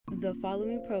The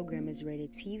following program is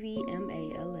rated TV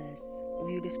MALS.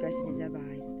 Viewer discretion is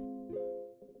advised.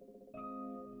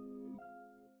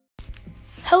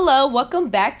 Hello, welcome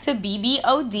back to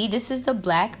BBOD. This is the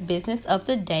Black Business of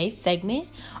the Day segment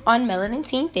on Melanin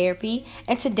Teen Therapy.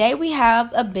 And today we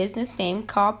have a business name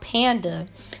called Panda.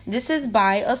 This is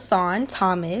by Asan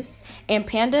Thomas. And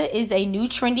Panda is a new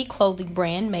trendy clothing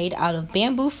brand made out of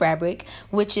bamboo fabric,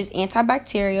 which is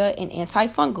antibacterial and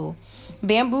antifungal.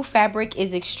 Bamboo fabric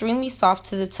is extremely soft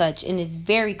to the touch and is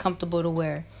very comfortable to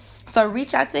wear. So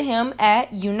reach out to him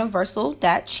at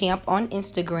universal.champ on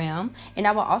Instagram. And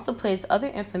I will also put his other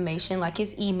information like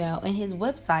his email and his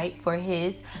website for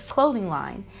his clothing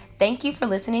line. Thank you for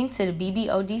listening to the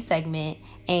BBOD segment,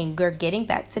 and we're getting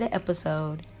back to the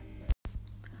episode.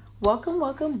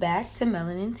 Welcome back to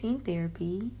Melanin Teen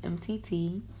Therapy,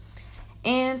 MTT.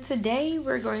 And today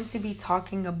we're going to be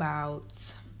talking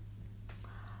about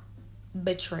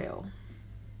betrayal.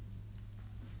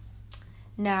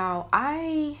 Now,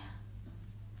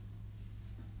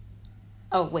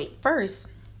 first,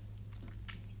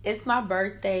 it's my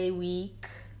birthday week.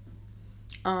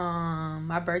 It was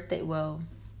my birthday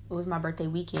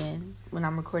weekend when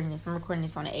I'm recording this. I'm recording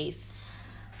this on the 8th.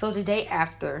 So the day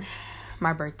after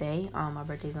my birthday, my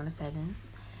birthday's on the 7th.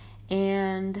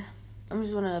 And I'm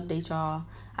just going to update y'all.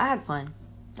 I had fun.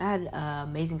 I had an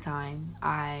amazing time.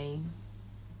 I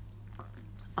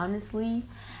honestly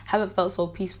haven't felt so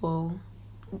peaceful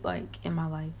in my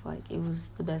life. It was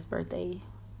the best birthday.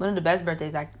 One of the best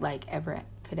birthdays I ever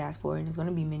could ask for, and there's going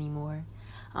to be many more.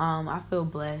 I feel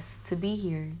blessed to be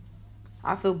here.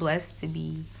 I feel blessed to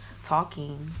be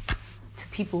talking to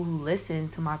people who listen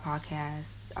to my podcast.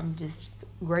 I'm just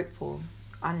grateful,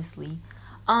 honestly.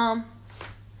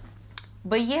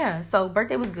 But yeah, so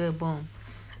birthday was good, boom.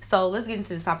 So let's get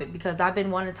into this topic because I've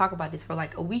been wanting to talk about this for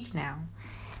a week now.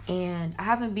 And I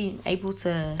haven't been able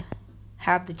to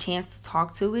have the chance to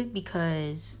talk to it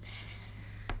because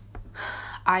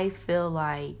I feel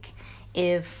like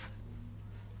if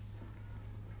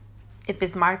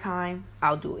it's my time,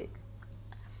 I'll do it.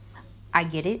 I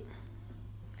get it.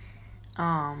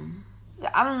 I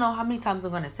don't know how many times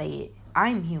I'm going to say it.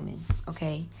 I'm human,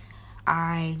 okay?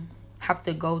 I have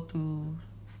to go through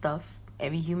stuff.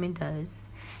 Every human does.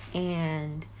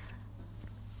 And,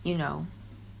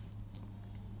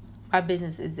 my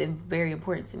business is very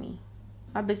important to me.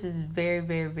 My business is very,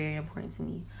 very, very important to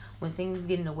me. When things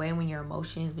get in the way, when your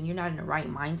emotions, when you're not in the right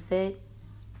mindset,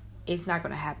 it's not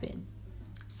going to happen.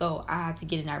 So I have to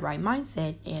get in that right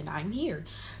mindset, and I'm here.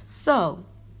 So,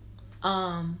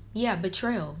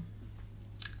 betrayal.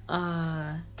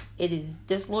 It is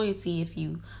disloyalty if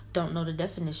you don't know the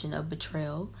definition of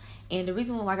betrayal. And the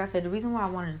reason why I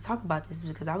wanted to talk about this is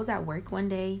because I was at work one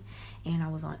day, and I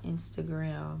was on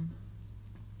Instagram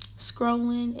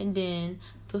scrolling, and then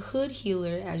the Hood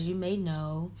Healer, as you may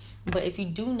know, but if you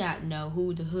do not know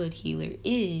who the Hood Healer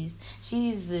is,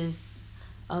 she's this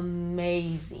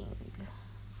amazing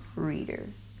reader.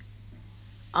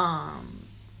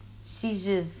 She's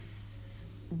just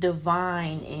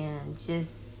divine and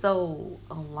just so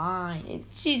aligned, and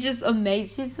she's just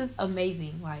amazing. She's just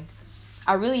amazing.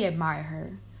 I really admire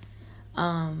her.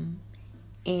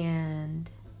 And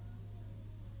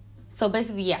so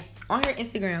basically, on her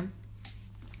Instagram,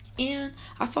 and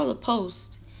I saw the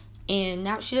post, and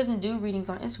now she doesn't do readings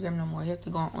on Instagram no more. You have to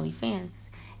go on OnlyFans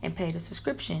and pay the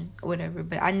subscription or whatever.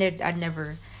 But I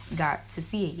never got to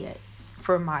see it yet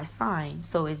for my sign.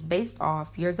 So it's based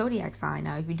off your zodiac sign.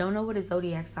 Now, if you don't know what a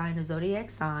zodiac sign is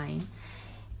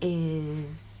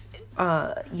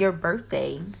your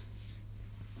birthday,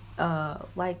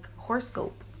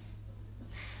 horoscope.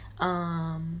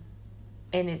 And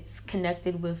it's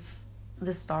connected with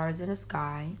the stars in the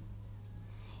sky,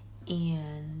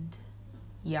 and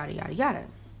yada yada yada.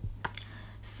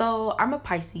 So I'm a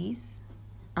Pisces.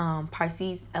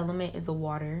 Pisces element is a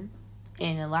water,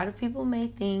 and a lot of people may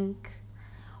think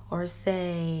or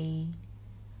say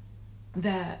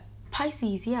that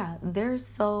Pisces, they're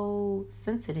so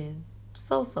sensitive,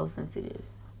 so sensitive.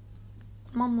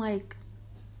 I'm like,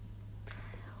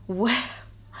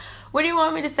 what do you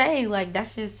want me to say?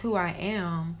 That's just who I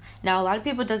am. Now, a lot of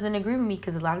people doesn't agree with me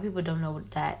because a lot of people don't know what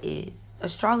that is.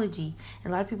 Astrology.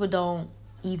 And a lot of people don't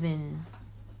even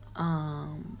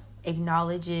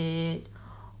acknowledge it,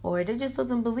 or they just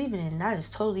doesn't believe in it. And that is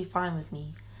totally fine with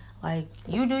me.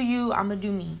 You do you, I'm going to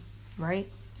do me. Right?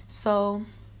 So,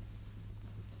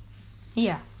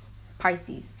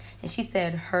 Pisces. And she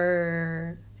said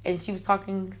and she was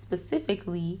talking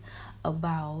specifically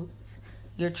about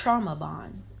your trauma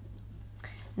bond.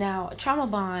 Now, a trauma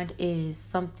bond is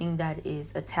something that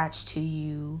is attached to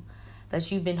you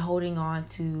that you've been holding on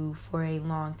to for a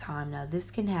long time. Now,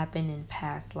 this can happen in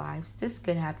past lives. This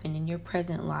could happen in your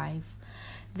present life.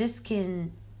 This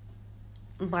can,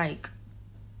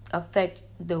 affect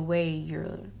the way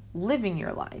you're living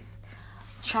your life.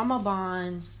 Trauma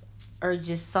bonds are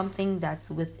just something that's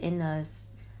within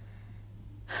us.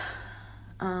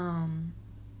 And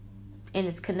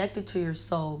it's connected to your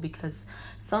soul, because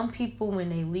some people, when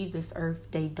they leave this earth,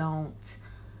 they don't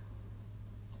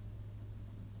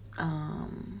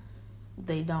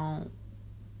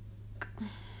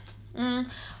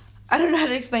I don't know how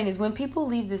to explain this. When people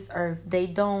leave this earth, they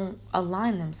don't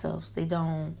align themselves. They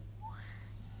don't,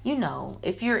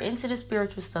 if you're into the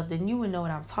spiritual stuff, then you would know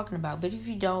what I'm talking about. But if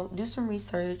you don't, do some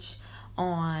research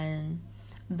on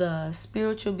the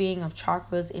spiritual being of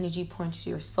chakras, energy points to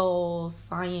your soul,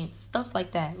 science, stuff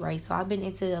like that, right? So I've been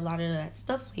into a lot of that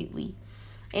stuff lately.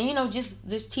 And,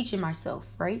 just teaching myself,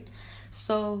 right?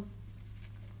 So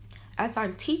as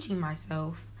I'm teaching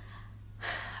myself,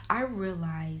 I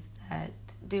realized that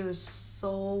there's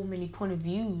so many point of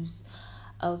views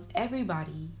of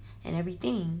everybody and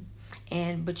everything.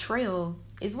 And betrayal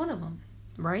is one of them,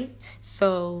 right?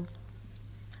 So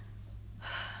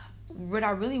what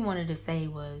I really wanted to say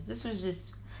was, this was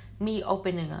just me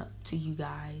opening up to you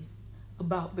guys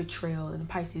about betrayal and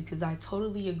Pisces, because I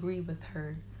totally agree with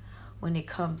her when it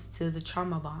comes to the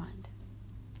trauma bond,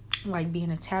 like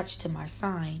being attached to my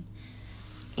sign.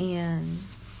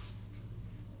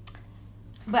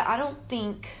 But I don't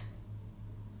think,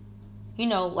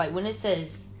 when it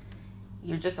says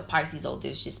you're just a Pisces,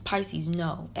 it's just Pisces.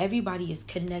 No, everybody is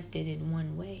connected in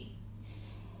one way.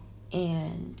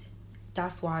 And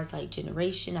that's why it's like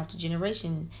generation after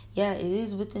generation. Yeah, it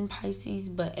is within Pisces,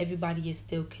 but everybody is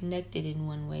still connected in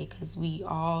one way, because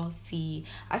I see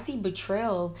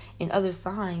betrayal in other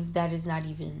signs that is not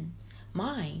even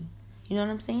mine. You know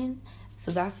what I'm saying?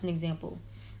 So that's an example.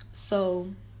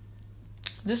 So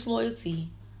disloyalty,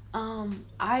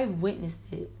 I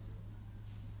witnessed it.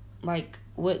 Like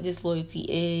what disloyalty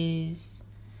is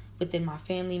within my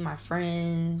family, my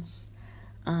friends,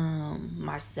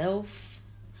 myself.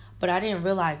 But I didn't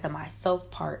realize the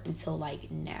myself part until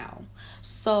now.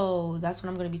 So that's what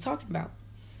I'm going to be talking about.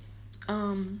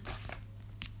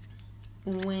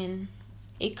 When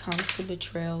it comes to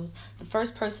betrayal, the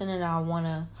first person that I want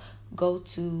to go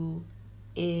to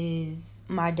is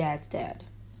my dad's dad.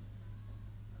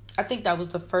 I think that was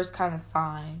the first kind of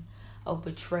sign of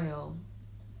betrayal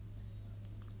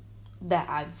that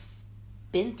I've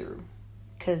been through,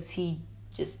 because he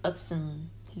just upped and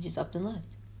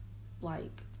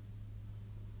left.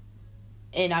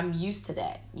 And I'm used to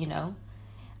that,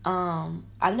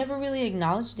 I've never really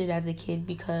acknowledged it as a kid,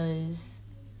 because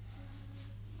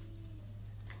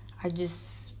I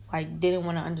just didn't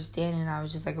want to understand, and I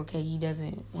was just like, okay, he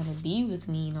doesn't want to be with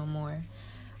me no more.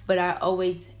 But I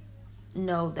always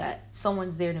know that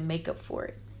someone's there to make up for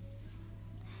it.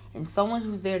 And someone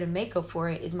who's there to make up for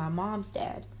it is my mom's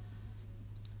dad.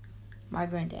 My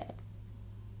granddad.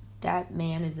 That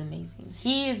man is amazing.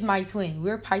 He is my twin.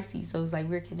 We're Pisces, so it's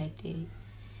we're connected.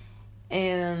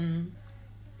 And,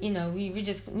 we're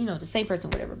just, the same person,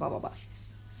 whatever, blah, blah,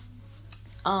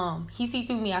 blah. He see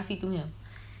through me, I see through him.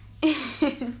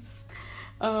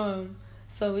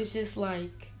 So it's just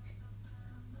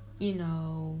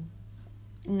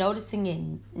noticing it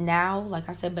now, like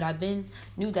I said, but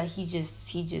knew that he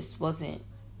just wasn't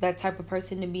that type of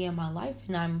person to be in my life,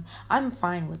 and I'm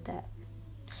fine with that.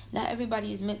 Not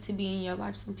everybody is meant to be in your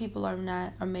life. Some people are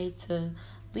made to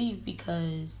leave,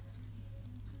 because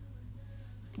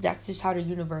that's just how the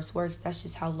universe works. That's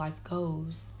just how life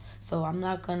goes. So I'm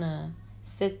not gonna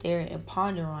sit there and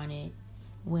ponder on it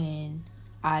when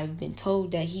I've been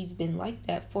told that he's been like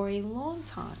that for a long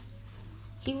time.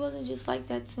 He wasn't just like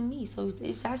that to me. So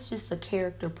that's just a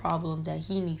character problem that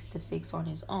he needs to fix on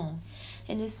his own.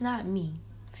 And it's not me.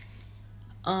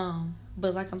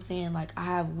 But like I'm saying, I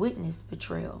have witnessed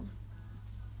betrayal.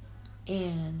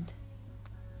 And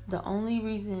the only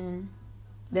reason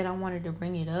that I wanted to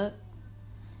bring it up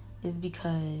is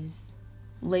because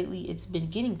lately it's been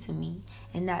getting to me.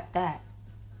 And not that.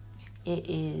 It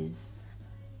is...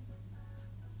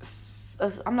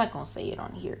 I'm not going to say it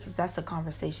on here, because that's a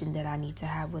conversation that I need to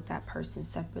have with that person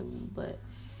separately. But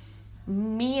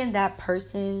me and that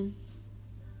person,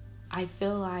 I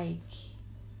feel like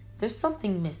there's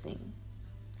something missing.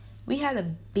 We had a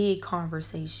big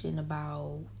conversation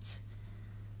about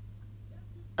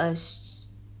us,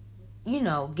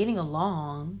 getting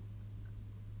along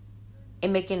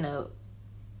and making it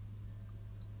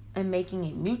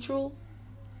mutual.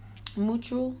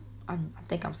 I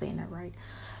think I'm saying that right.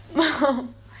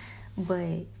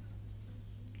 But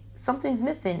something's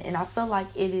missing. And I feel like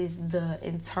it is the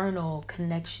internal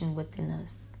connection within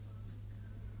us.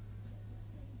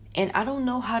 And I don't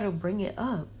know how to bring it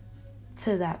up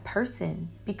to that person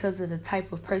because of the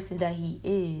type of person that he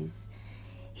is.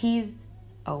 He's,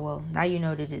 oh, well, now you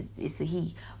know that it's a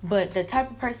he. But the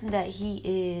type of person that he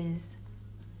is,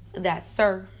 that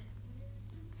sir,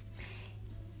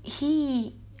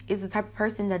 he is the type of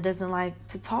person that doesn't like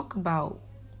to talk about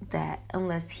that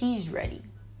unless he's ready.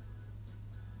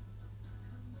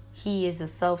 He is a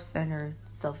self-centered,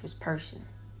 selfish person.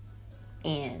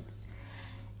 And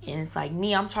it's like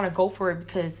me, I'm trying to go for it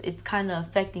because it's kind of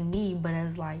affecting me. But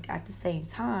it's like at the same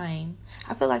time,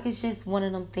 I feel like it's just one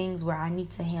of them things where I need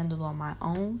to handle on my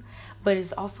own. But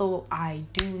it's also, I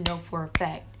do know for a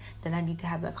fact that I need to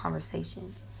have that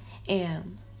conversation.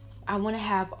 And I want to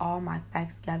have all my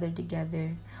facts gathered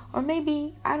together. Or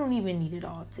maybe I don't even need it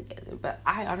all together. But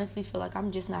I honestly feel like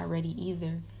I'm just not ready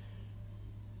either.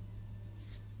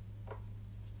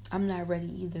 I'm not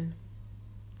ready either.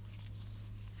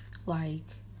 Like,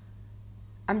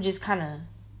 I'm just kind of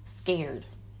scared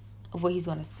of what he's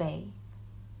going to say.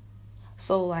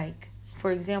 So, like, for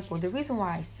example, the reason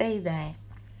why I say that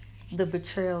the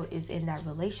betrayal is in that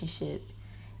relationship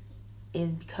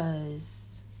is because,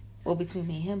 well, between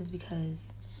me and him, is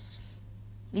because,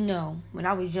 you know, when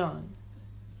I was young,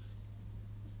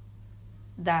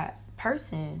 that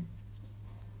person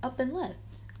up and left,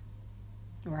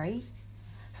 right?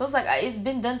 So it's like, it's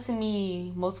been done to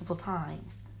me multiple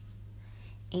times.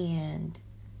 And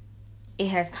it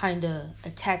has kind of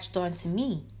attached onto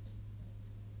me.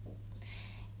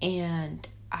 And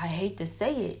I hate to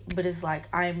say it, but it's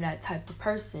like, I'm that type of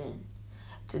person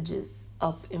to just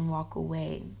up and walk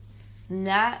away.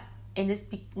 Not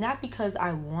because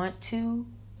I want to.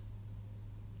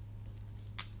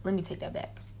 Let me take that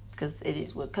back. Because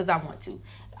I want to.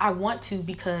 I want to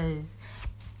because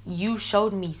you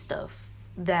showed me stuff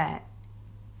that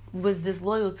was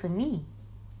disloyal to me.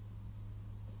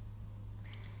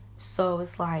 So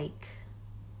it's like,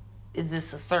 is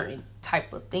this a certain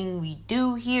type of thing we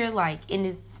do here? Like, and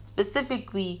it's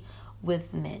specifically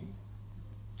with men.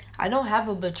 I don't have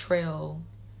a betrayal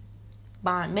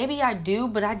bond. Maybe I do,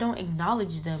 but I don't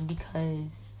acknowledge them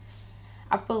because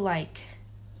I feel like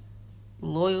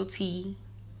loyalty,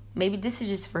 maybe this is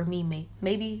just for me,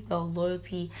 maybe the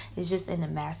loyalty is just in the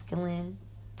masculine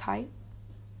type.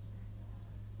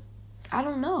 I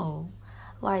don't know.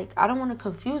 Like, I don't want to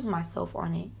confuse myself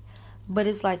on it. But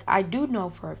it's like, I do know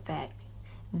for a fact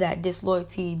that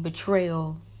disloyalty,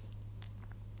 betrayal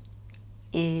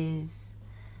is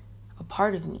a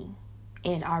part of me.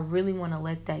 And I really want to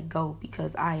let that go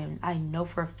because I know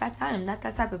for a fact I am not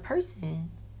that type of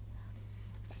person.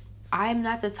 I am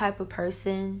not the type of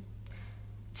person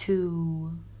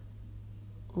to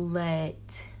let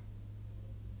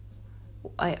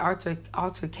an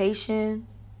altercation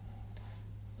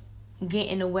get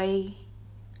in the way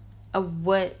of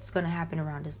what's going to happen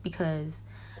around us, because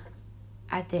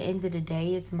at the end of the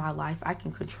day, it's my life. I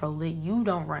can control it. You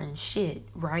don't run shit,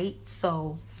 right?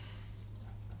 So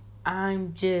I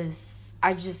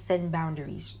just setting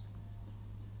boundaries.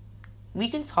 We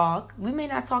can talk. We may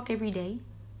not talk every day,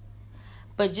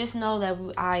 but just know that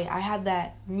I have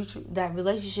that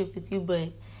relationship with you.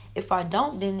 But if I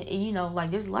don't, then, you know, like,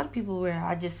 there's a lot of people where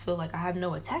I just feel like I have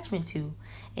no attachment to,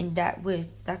 and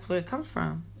that's where it comes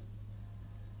from.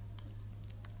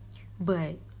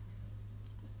 But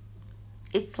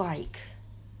it's like,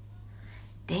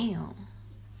 damn,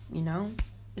 you know?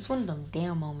 It's one of them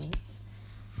damn moments.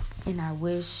 And I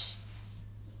wish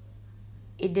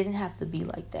it didn't have to be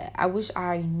like that. I wish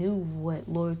I knew what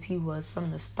loyalty was from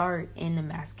the start in the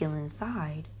masculine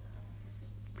side.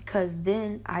 Because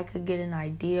then I could get an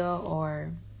idea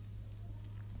or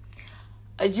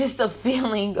just a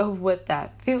feeling of what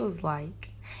that feels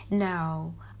like.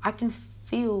 Now, I can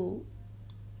feel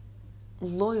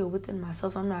loyal within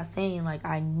myself. I'm not saying like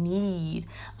I need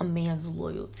a man's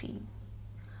loyalty,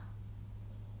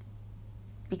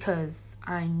 because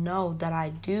I know that I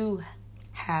do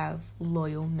have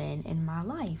loyal men in my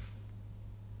life.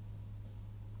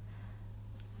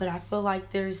 But I feel like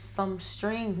there's some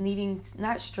strings needing,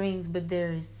 not strings, but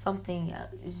there's something,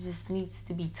 it just needs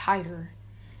to be tighter.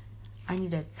 I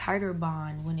need a tighter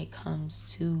bond when it comes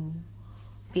to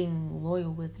being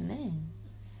loyal with men,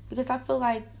 because I feel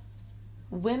like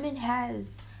women have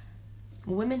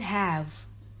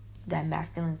that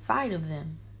masculine side of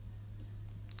them.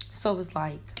 So it's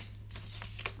like,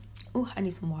 ooh, I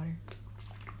need some water.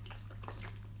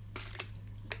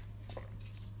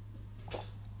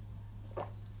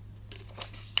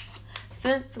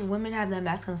 Since women have that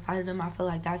masculine side of them, I feel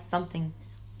like that's something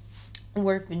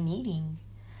worth needing.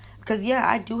 Because, yeah,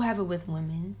 I do have it with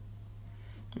women.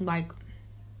 Like,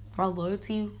 my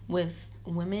loyalty with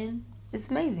women is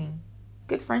amazing.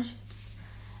 Good friendships.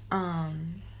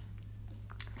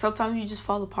 Sometimes you just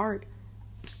fall apart.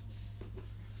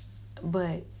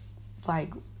 But,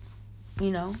 like,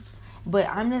 you know. But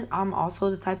I'm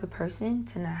also the type of person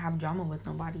to not have drama with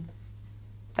nobody.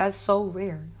 That's so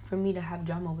rare for me to have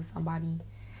drama with somebody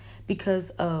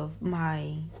because of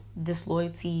my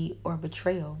disloyalty or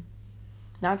betrayal.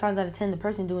 9 times out of 10, the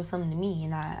person doing something to me,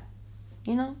 and I,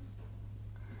 you know.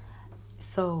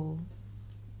 So,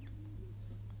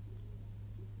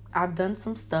 I've done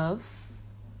some stuff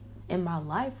in my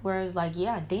life where it's like,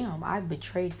 yeah, damn, I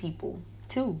betrayed people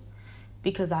too,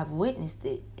 because I've witnessed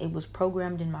it. It was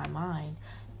programmed in my mind,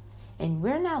 and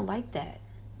we're not like that.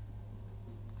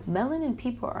 Melanin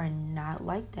people are not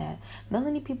like that.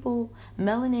 Melanin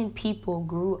people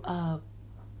grew up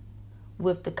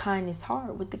with the kindest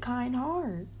heart, with the kind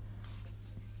heart.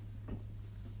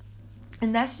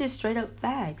 And that's just straight up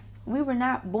facts. We were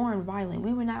not born violent.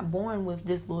 We were not born with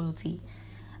disloyalty.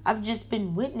 I've just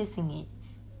been witnessing it.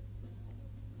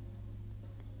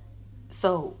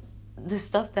 So, the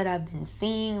stuff that I've been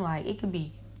seeing, like, it could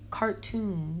be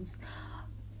cartoons,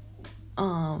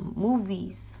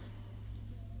 movies,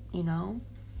 you know,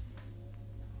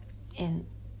 and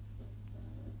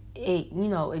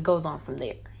it goes on from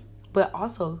there. But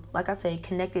also, like I said,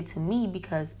 connected to me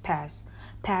because past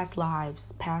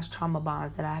lives, past trauma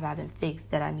bonds that I haven't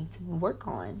fixed that I need to work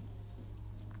on.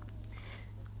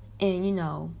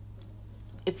 And,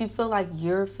 if you feel like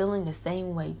you're feeling the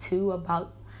same way too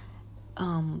about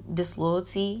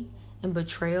disloyalty and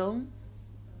betrayal,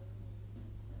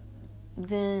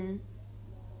 then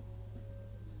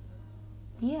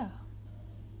yeah,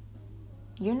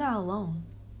 you're not alone.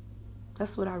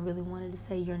 That's what I really wanted to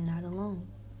say. You're not alone.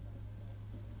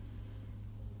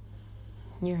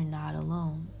 You're not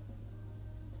alone.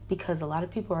 Because a lot of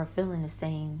people are feeling the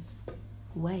same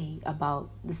way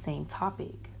about the same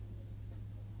topic.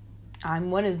 I'm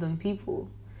one of them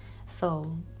people.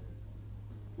 So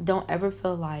don't ever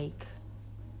feel like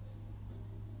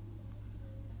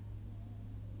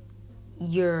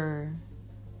your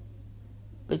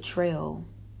betrayal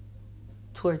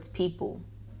towards people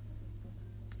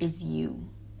is you.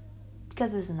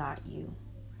 Because it's not you.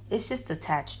 It's just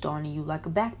attached onto you like a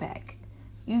backpack.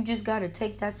 You just got to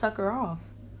take that sucker off.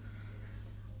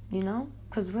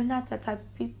 Because we're not that type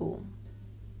of people.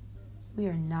 We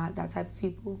are not that type of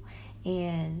people.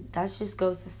 And that just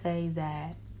goes to say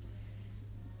that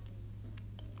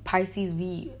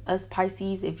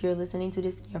Pisces, if you're listening to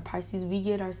this, you're Pisces, we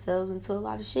get ourselves into a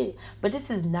lot of shit. But this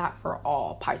is not for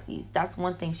all Pisces. That's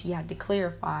one thing she had to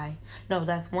clarify. No,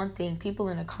 that's one thing people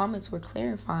in the comments were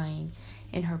clarifying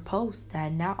in her post,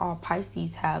 that not all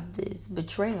Pisces have this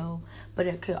betrayal, but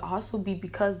it could also be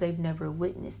because they've never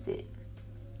witnessed it.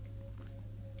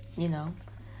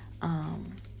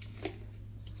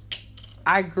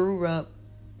 I grew up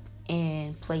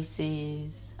in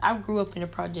places. I grew up in the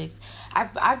projects.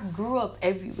 I grew up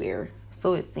everywhere,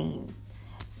 so it seems.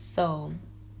 So,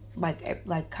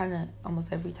 like kind of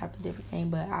almost every type of different thing.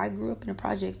 But I grew up in the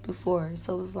projects before,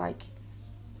 so it was like,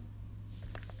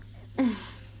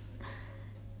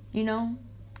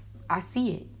 I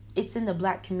see it. It's in the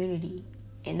Black community,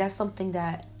 and that's something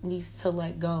that needs to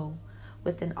let go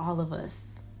within all of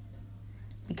us,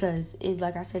 because it,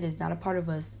 like I said, it's not a part of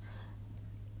us.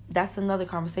 That's another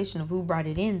conversation of who brought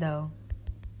it in, though.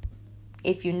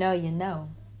 If you know, you know.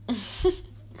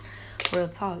 Real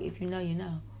talk. If you know, you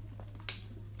know.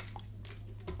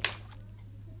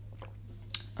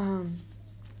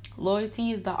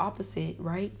 Loyalty is the opposite,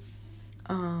 right?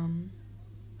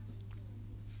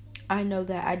 I know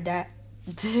that I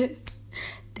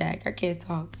can't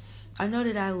talk. I know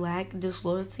that I lack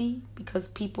disloyalty because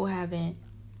people haven't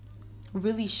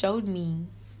really showed me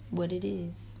what it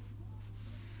is.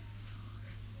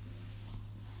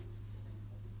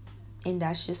 And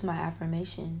that's just my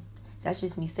affirmation. That's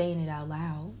just me saying it out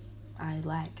loud. I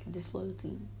lack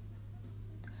disloyalty.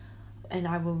 And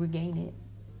I will regain it.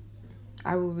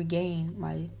 I will regain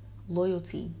my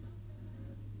loyalty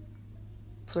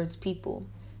towards people.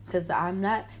 Because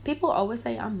people always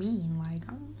say I'm mean. Like,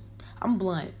 I'm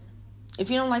blunt. If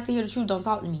you don't like to hear the truth, don't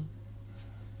talk to me.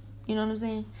 You know what I'm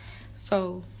saying?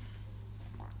 So,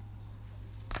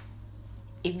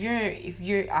 if you're,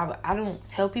 I don't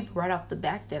tell people right off the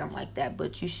back that I'm like that,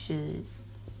 but you should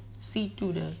see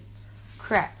through the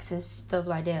cracks and stuff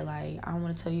like that. Like, I don't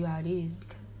want to tell you how it is,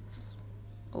 because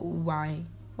why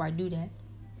do that?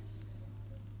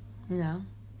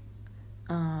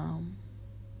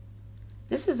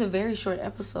 this is a very short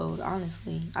episode,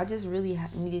 honestly. I just really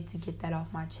needed to get that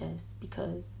off my chest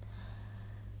because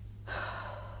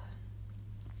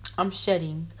I'm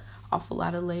shedding off a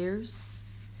lot of layers,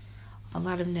 a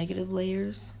lot of negative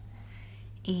layers,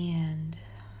 and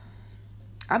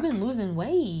I've been losing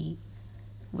weight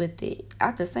with it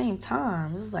at the same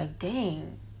time. It's like,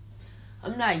 dang,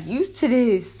 I'm not used to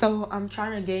this. So I'm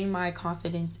trying to gain my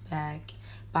confidence back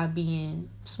by being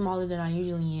smaller than I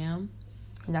usually am.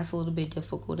 And that's a little bit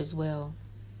difficult as well.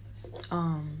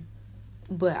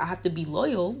 But I have to be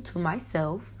loyal to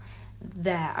myself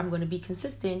that I'm going to be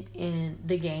consistent in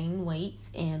the gain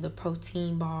weights and the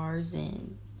protein bars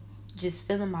and just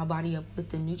filling my body up with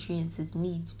the nutrients it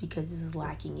needs because it's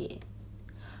lacking it.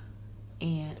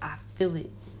 And I feel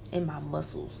it in my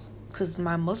muscles because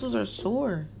my muscles are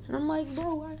sore. And I'm like,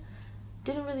 bro, I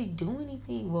didn't really do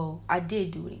anything. Well, I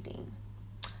did do anything.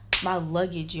 My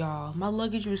luggage, y'all. My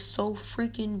luggage was so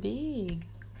freaking big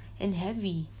and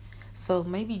heavy. So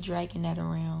maybe dragging that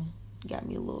around got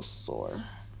me a little sore.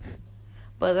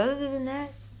 But other than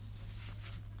that,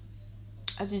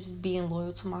 I just being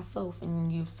loyal to myself.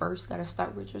 And you first got to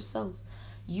start with yourself.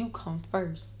 You come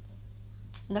first.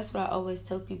 And that's what I always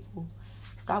tell people.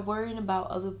 Stop worrying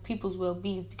about other people's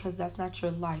well-being because that's not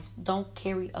your life. Don't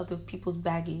carry other people's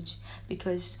baggage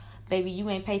because, baby, you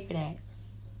ain't paid for that.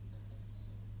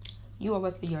 You are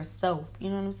worth for yourself. You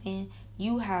know what I'm saying?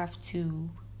 You have to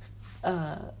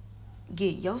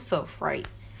get yourself right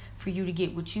for you to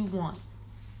get what you want.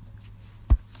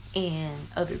 And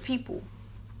other people.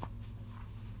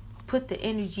 Put the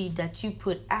energy that you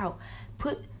put out.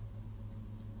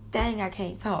 Dang, I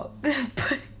can't talk.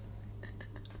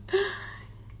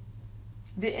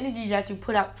 The energy that you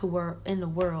put out to in the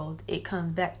world, it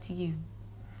comes back to you.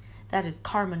 That is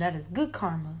karma. That is good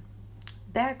karma.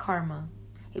 Bad karma.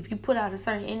 If you put out a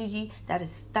certain energy, that is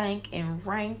stank and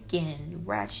rank and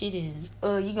ratchet and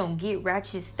you're going to get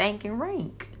ratchet, stank, and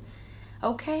rank.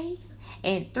 Okay?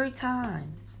 And 3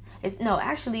 times.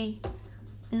 Actually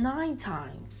 9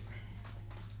 times.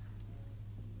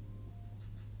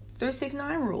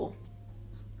 3-6-9 rule.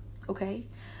 Okay?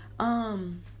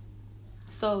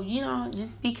 So,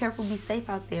 just be careful, be safe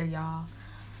out there, y'all.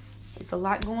 It's a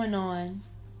lot going on.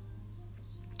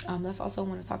 That's also I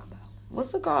want to talk about.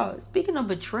 What's it called? Speaking of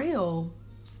betrayal,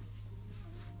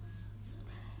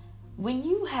 when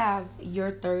you have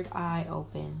your third eye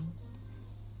open,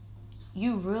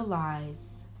 you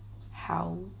realize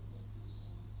how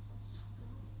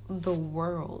the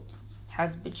world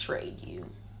has betrayed you.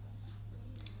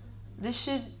 This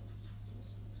shit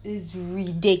is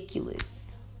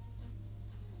ridiculous.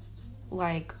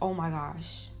 Like, oh my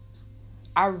gosh.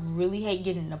 I really hate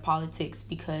getting into politics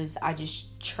because I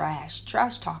just trash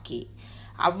talk it.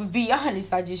 I would be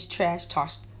honest, I just trash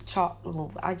talk the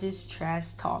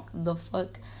fuck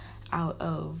out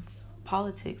of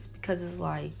politics because it's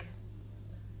like,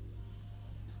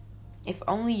 if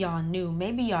only y'all knew.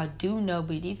 Maybe y'all do know,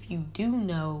 but if you do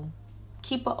know,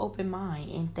 keep an open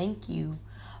mind and thank you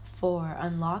for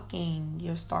unlocking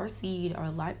your starseed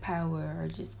or light power or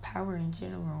just power in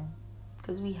general.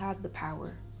 Because we have the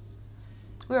power.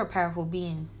 We are powerful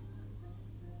beings.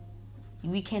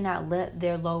 We cannot let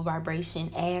their low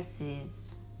vibration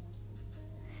asses,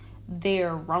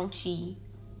 their raunchy,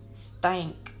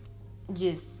 stank,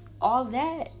 just all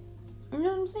that. You know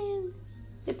what I'm saying?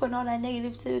 They're putting all that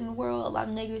negative shit in the world. A lot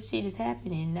of negative shit is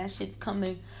happening. That shit's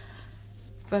coming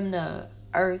from the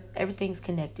earth. Everything's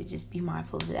connected. Just be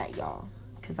mindful of that, y'all.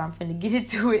 Because I'm finna get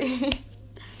into it.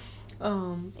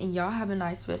 And y'all have a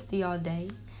nice rest of y'all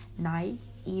day, night,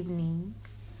 evening,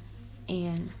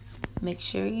 and make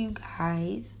sure you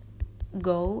guys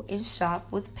go and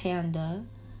shop with Panda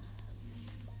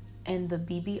and the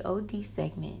BBOD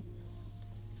segment.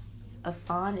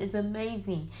 Asan is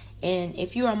amazing, and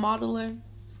if you're a modeler,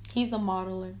 he's a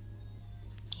modeler.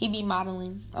 He be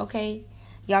modeling, okay?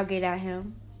 Y'all get at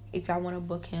him if y'all want to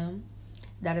book him.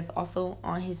 That is also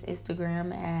on his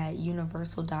Instagram at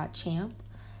universal.champ.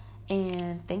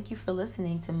 And thank you for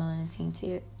listening to Melanin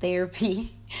Teen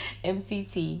Therapy,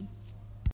 MTT.